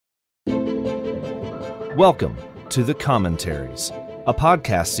Welcome to the Commentaries, a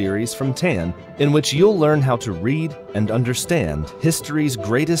podcast series from TAN in which you'll learn how to read and understand history's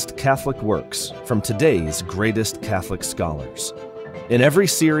greatest Catholic works from today's greatest Catholic scholars. In every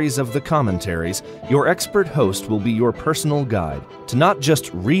series of the Commentaries, your expert host will be your personal guide to not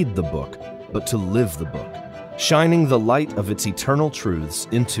just read the book, but to live the book, shining the light of its eternal truths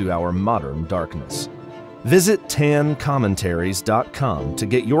into our modern darkness. Visit tancommentaries.com to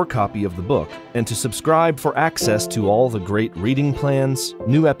get your copy of the book and to subscribe for access to all the great reading plans,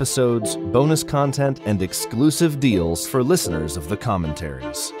 new episodes, bonus content, and exclusive deals for listeners of the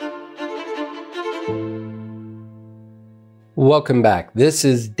Commentaries. Welcome back. This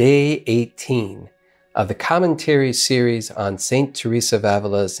is day 18 of the Commentaries series on St. Teresa of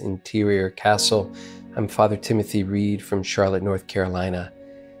Avila's interior castle. I'm Father Timothy Reed from Charlotte, North Carolina.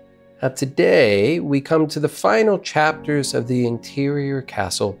 Today, we come to the final chapters of the interior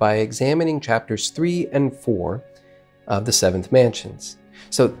castle by examining chapters 3 and 4 of the Seventh Mansions.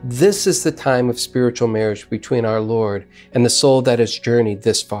 So this is the time of spiritual marriage between our Lord and the soul that has journeyed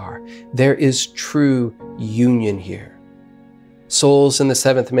this far. There is true union here. Souls in the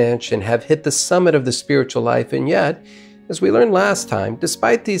Seventh Mansion have hit the summit of the spiritual life, and yet, as we learned last time,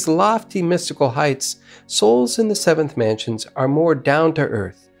 despite these lofty mystical heights, souls in the Seventh Mansions are more down to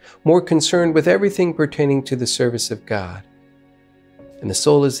earth, more concerned with everything pertaining to the service of God. And the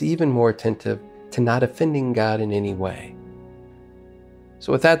soul is even more attentive to not offending God in any way.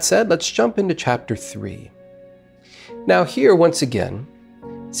 So with that said, let's jump into chapter 3. Now here, once again,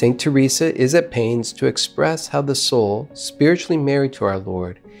 St. Teresa is at pains to express how the soul, spiritually married to our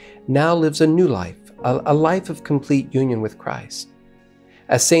Lord, now lives a new life, a life of complete union with Christ.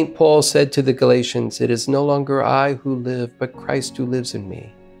 As St. Paul said to the Galatians, "It is no longer I who live, but Christ who lives in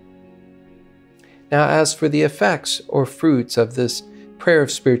me." Now, as for the effects or fruits of this prayer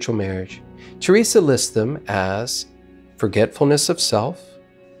of spiritual marriage, Teresa lists them as forgetfulness of self,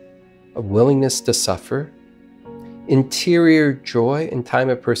 a willingness to suffer, interior joy in time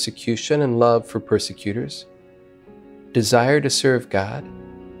of persecution and love for persecutors, desire to serve God,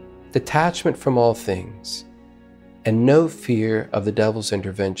 detachment from all things, and no fear of the devil's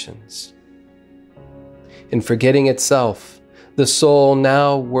interventions. In forgetting itself, the soul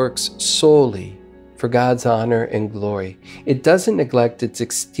now works solely for God's honor and glory. It doesn't neglect its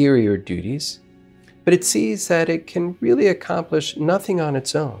exterior duties, but it sees that it can really accomplish nothing on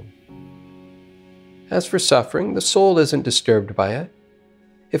its own. As for suffering, the soul isn't disturbed by it.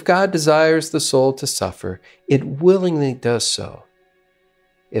 If God desires the soul to suffer, it willingly does so.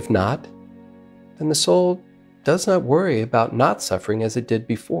 If not, then the soul does not worry about not suffering as it did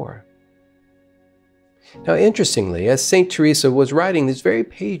before. Now, interestingly, as St. Teresa was writing these very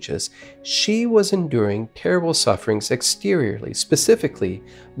pages, she was enduring terrible sufferings exteriorly, specifically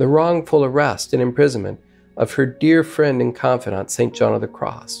the wrongful arrest and imprisonment of her dear friend and confidant, St. John of the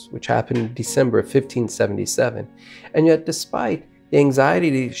Cross, which happened in December of 1577. And yet, despite the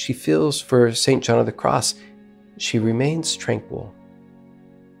anxiety she feels for St. John of the Cross, she remains tranquil.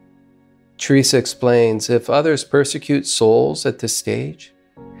 Teresa explains, if others persecute souls at this stage,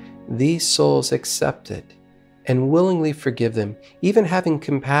 these souls accept it and willingly forgive them, even having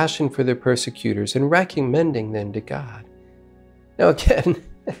compassion for their persecutors and recommending them to God. Now again,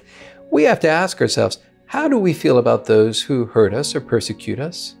 we have to ask ourselves, how do we feel about those who hurt us or persecute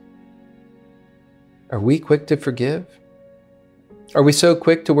us? Are we quick to forgive? Are we so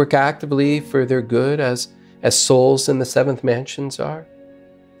quick to work actively for their good as souls in the Seventh Mansions are?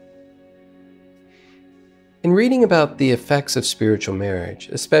 In reading about the effects of spiritual marriage,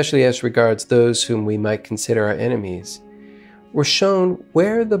 especially as regards those whom we might consider our enemies, we're shown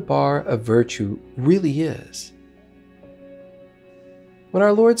where the bar of virtue really is. When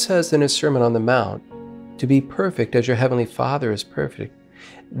our Lord says in His Sermon on the Mount, "To be perfect as your Heavenly Father is perfect,"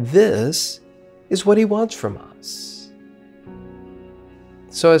 this is what He wants from us.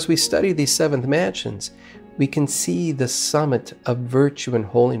 So as we study these Seventh Mansions, we can see the summit of virtue and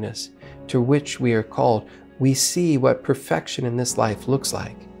holiness to which we are called. We see what perfection in this life looks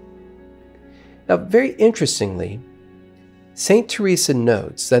like. Now, very interestingly, St. Teresa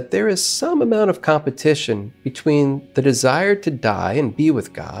notes that there is some amount of competition between the desire to die and be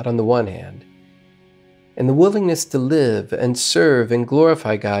with God on the one hand, and the willingness to live and serve and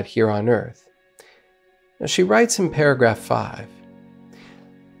glorify God here on earth. Now, she writes in paragraph 5,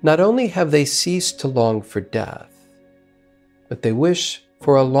 "Not only have they ceased to long for death, but they wish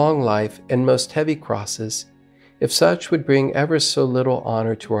for a long life and most heavy crosses, if such would bring ever so little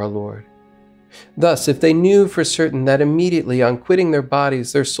honor to our Lord. Thus, if they knew for certain that immediately on quitting their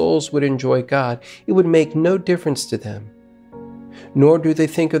bodies their souls would enjoy God, it would make no difference to them. Nor do they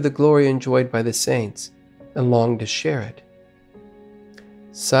think of the glory enjoyed by the saints, and long to share it.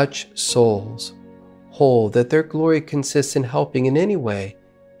 Such souls hold that their glory consists in helping in any way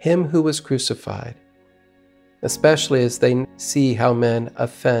him who was crucified, especially as they see how men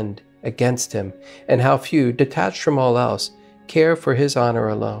offend against him and how few, detached from all else, care for his honor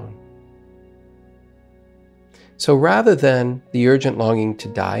alone. So rather than the urgent longing to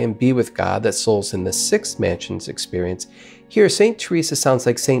die and be with God that souls in the sixth mansions experience, here St. Teresa sounds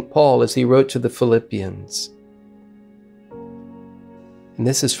like St. Paul as he wrote to the Philippians. And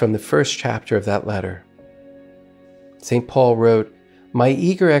this is from the first chapter of that letter. St. Paul wrote, "My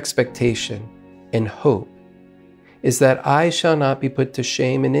eager expectation and hope is that I shall not be put to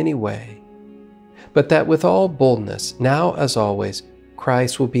shame in any way, but that with all boldness, now as always,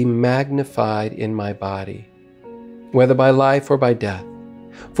 Christ will be magnified in my body, whether by life or by death.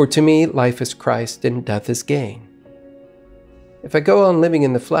 For to me life is Christ and death is gain. If I go on living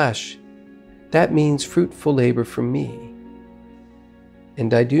in the flesh, that means fruitful labor for me,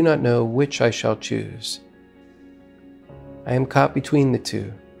 and I do not know which I shall choose. I am caught between the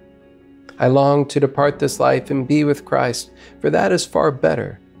two. I long to depart this life and be with Christ, for that is far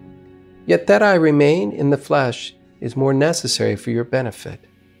better. Yet that I remain in the flesh is more necessary for your benefit."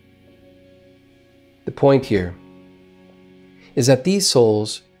 The point here is that these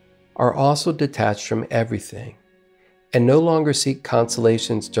souls are also detached from everything and no longer seek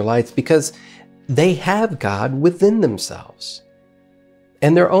consolations, delights, because they have God within themselves.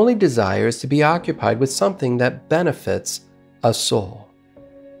 And their only desire is to be occupied with something that benefits a soul.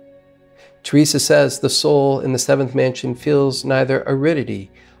 Teresa says the soul in the seventh mansion feels neither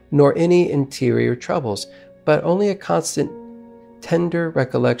aridity nor any interior troubles, but only a constant, tender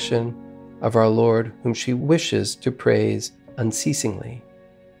recollection of our Lord, whom she wishes to praise unceasingly.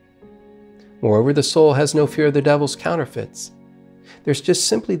 Moreover, the soul has no fear of the devil's counterfeits. There's just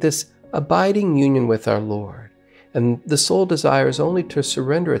simply this abiding union with our Lord, and the soul desires only to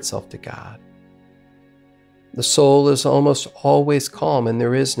surrender itself to God. The soul is almost always calm, and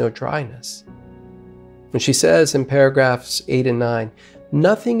there is no dryness. And she says in paragraphs 8 and 9,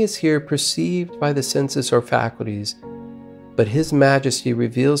 "Nothing is here perceived by the senses or faculties, but His Majesty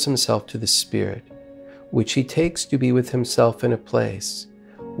reveals Himself to the Spirit, which He takes to be with Himself in a place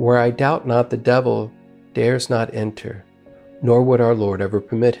where I doubt not the devil dares not enter, nor would our Lord ever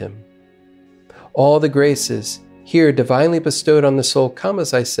permit him. All the graces here divinely bestowed on the soul come,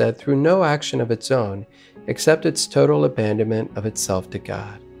 as I said, through no action of its own, except its total abandonment of itself to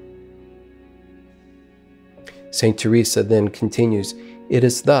God." St. Teresa then continues, "It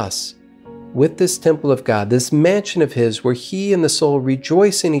is thus, with this temple of God, this mansion of His, where He and the soul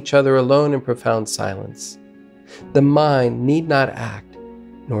rejoice in each other alone in profound silence. The mind need not act,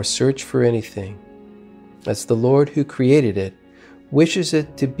 nor search for anything, as the Lord who created it wishes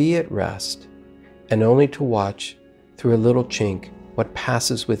it to be at rest, and only to watch through a little chink what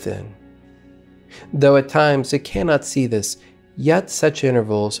passes within. Though at times it cannot see this, yet such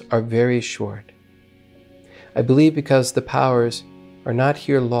intervals are very short. I believe because the powers are not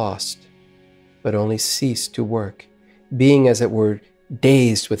here lost, but only cease to work, being, as it were,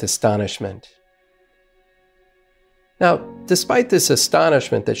 dazed with astonishment." Now, despite this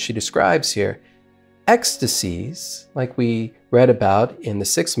astonishment that she describes here, ecstasies, like we read about in the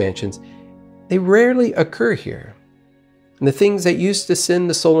six mansions, they rarely occur here. And the things that used to send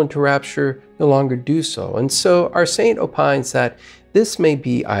the soul into rapture no longer do so. And so our saint opines that this may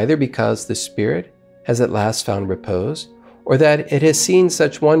be either because the spirit has at last found repose, or that it has seen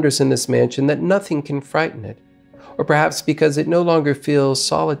such wonders in this mansion that nothing can frighten it, or perhaps because it no longer feels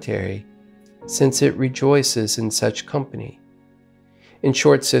solitary, since it rejoices in such company. In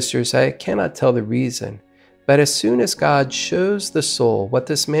short, sisters, I cannot tell the reason, but as soon as God shows the soul what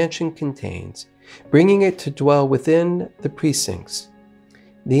this mansion contains, bringing it to dwell within the precincts,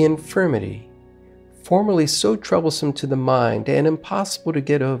 the infirmity, formerly so troublesome to the mind and impossible to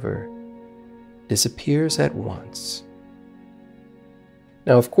get over, disappears at once.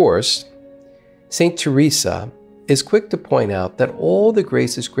 Now, of course, St. Teresa is quick to point out that all the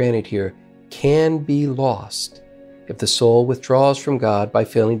graces granted here can be lost if the soul withdraws from God by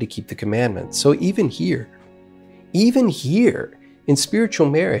failing to keep the commandments. So even here in spiritual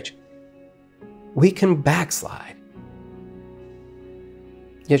marriage, we can backslide.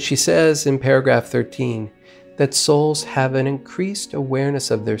 Yet she says in paragraph 13 that souls have an increased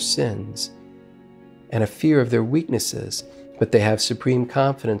awareness of their sins and a fear of their weaknesses, but they have supreme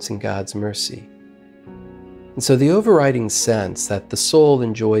confidence in God's mercy. And so the overriding sense that the soul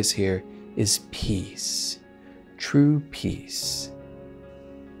enjoys here is peace, true peace,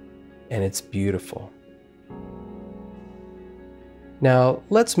 and it's beautiful. Now,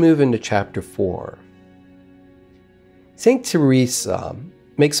 let's move into chapter 4. St. Teresa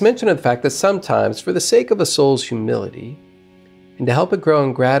makes mention of the fact that sometimes, for the sake of a soul's humility, and to help it grow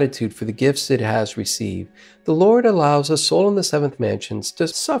in gratitude for the gifts it has received, the Lord allows a soul in the seventh mansions to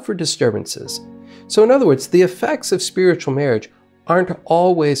suffer disturbances. So in other words, the effects of spiritual marriage aren't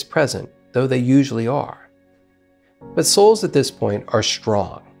always present, though they usually are. But souls at this point are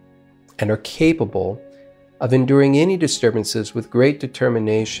strong and are capable of enduring any disturbances with great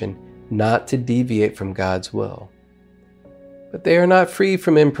determination not to deviate from God's will. But they are not free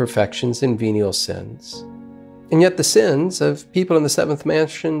from imperfections and venial sins. And yet the sins of people in the seventh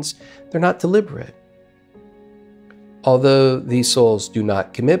mansions, they're not deliberate. Although these souls do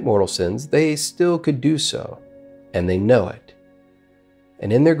not commit mortal sins, they still could do so, and they know it.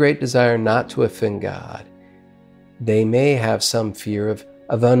 And in their great desire not to offend God, they may have some fear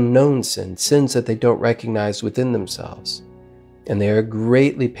of unknown sins that they don't recognize within themselves, and they are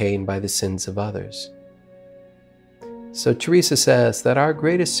greatly pained by the sins of others. So Teresa says that our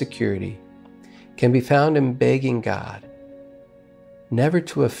greatest security can be found in begging God never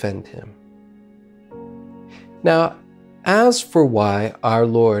to offend Him. Now, as for why our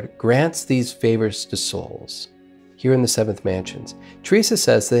Lord grants these favors to souls here in the seventh mansions, Teresa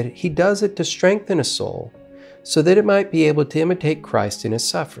says that He does it to strengthen a soul so that it might be able to imitate Christ in His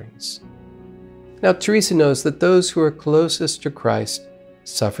sufferings. Now, Teresa knows that those who are closest to Christ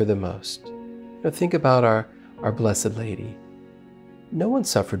suffer the most. Now, think about our Blessed Lady. No one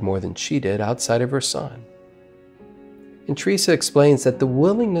suffered more than she did outside of her Son. And Teresa explains that the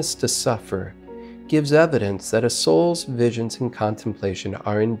willingness to suffer gives evidence that a soul's visions and contemplation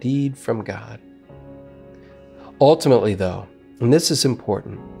are indeed from God. Ultimately, though, and this is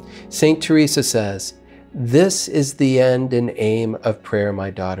important, St. Teresa says, "This is the end and aim of prayer,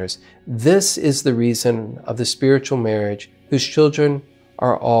 my daughters. This is the reason of the spiritual marriage whose children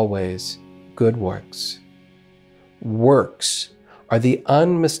are always good works." Works are the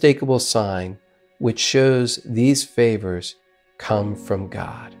unmistakable sign which shows these favors come from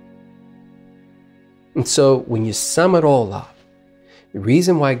God. And so when you sum it all up, the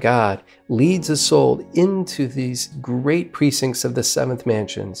reason why God leads a soul into these great precincts of the seventh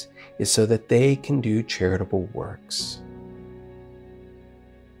mansions is so that they can do charitable works.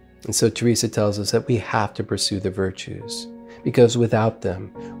 And so Teresa tells us that we have to pursue the virtues, because without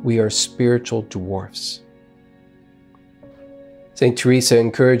them, we are spiritual dwarfs. St. Teresa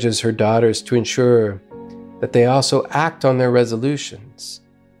encourages her daughters to ensure that they also act on their resolutions.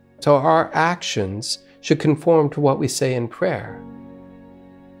 So our actions should conform to what we say in prayer.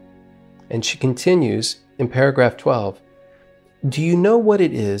 And she continues in paragraph 12, "Do you know what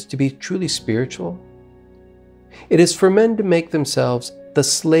it is to be truly spiritual? It is for men to make themselves the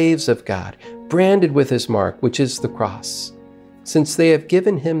slaves of God, branded with His mark, which is the cross. Since they have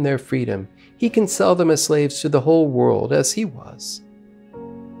given Him their freedom, He can sell them as slaves to the whole world as He was."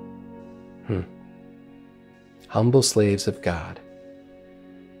 Humble slaves of God,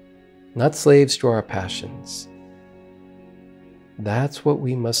 not slaves to our passions. That's what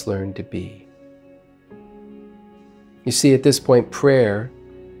we must learn to be. You see, at this point, prayer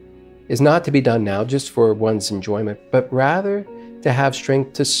is not to be done now just for one's enjoyment, but rather to have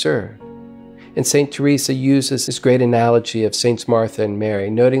strength to serve. And St. Teresa uses this great analogy of Saints Martha and Mary,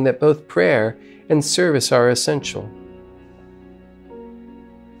 noting that both prayer and service are essential.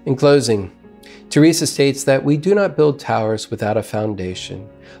 In closing, Teresa states that we do not build towers without a foundation,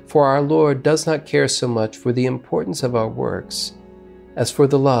 for our Lord does not care so much for the importance of our works as for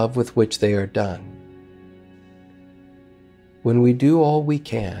the love with which they are done. When we do all we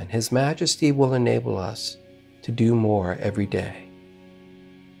can, His Majesty will enable us to do more every day.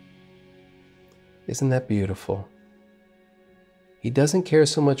 Isn't that beautiful? He doesn't care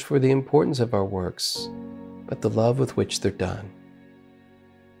so much for the importance of our works, but the love with which they're done.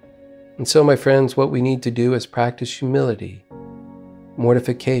 And so, my friends, what we need to do is practice humility,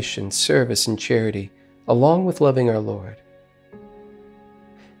 mortification, service, and charity, along with loving our Lord.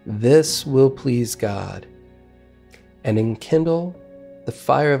 This will please God and enkindle the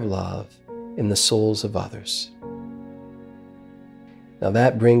fire of love in the souls of others. Now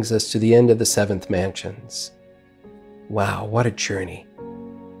that brings us to the end of the seventh mansions. Wow, what a journey.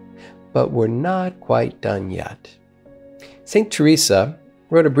 But we're not quite done yet. St. Teresa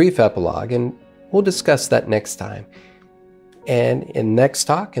wrote a brief epilogue, and we'll discuss that next time. And in next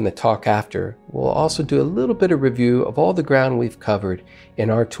talk, and the talk after, we'll also do a little bit of review of all the ground we've covered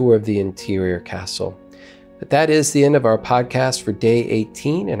in our tour of the interior castle. But that is the end of our podcast for day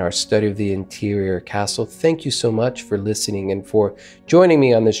 18 in our study of the interior castle. Thank you so much for listening and for joining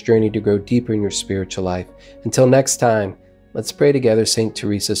me on this journey to grow deeper in your spiritual life. Until next time, let's pray together St.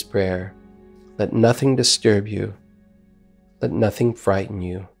 Teresa's prayer. Let nothing disturb you. Let nothing frighten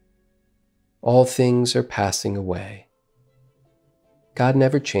you. All things are passing away. God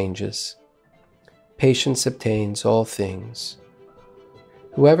never changes. Patience obtains all things.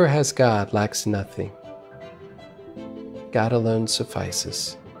 Whoever has God lacks nothing. God alone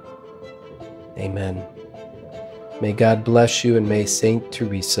suffices. Amen. May God bless you, and may Saint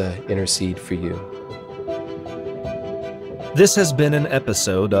Teresa intercede for you. This has been an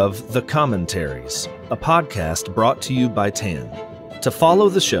episode of The Commentaries, a podcast brought to you by TAN. To follow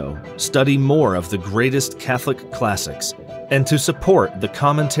the show, study more of the greatest Catholic classics, and to support the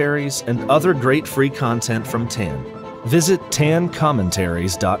commentaries and other great free content from TAN, visit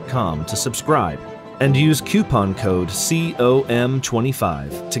tancommentaries.com to subscribe and use coupon code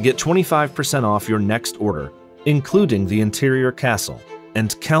COM25 to get 25% off your next order, including the interior castle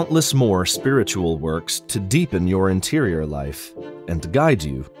and countless more spiritual works to deepen your interior life and guide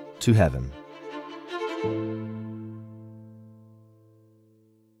you to heaven.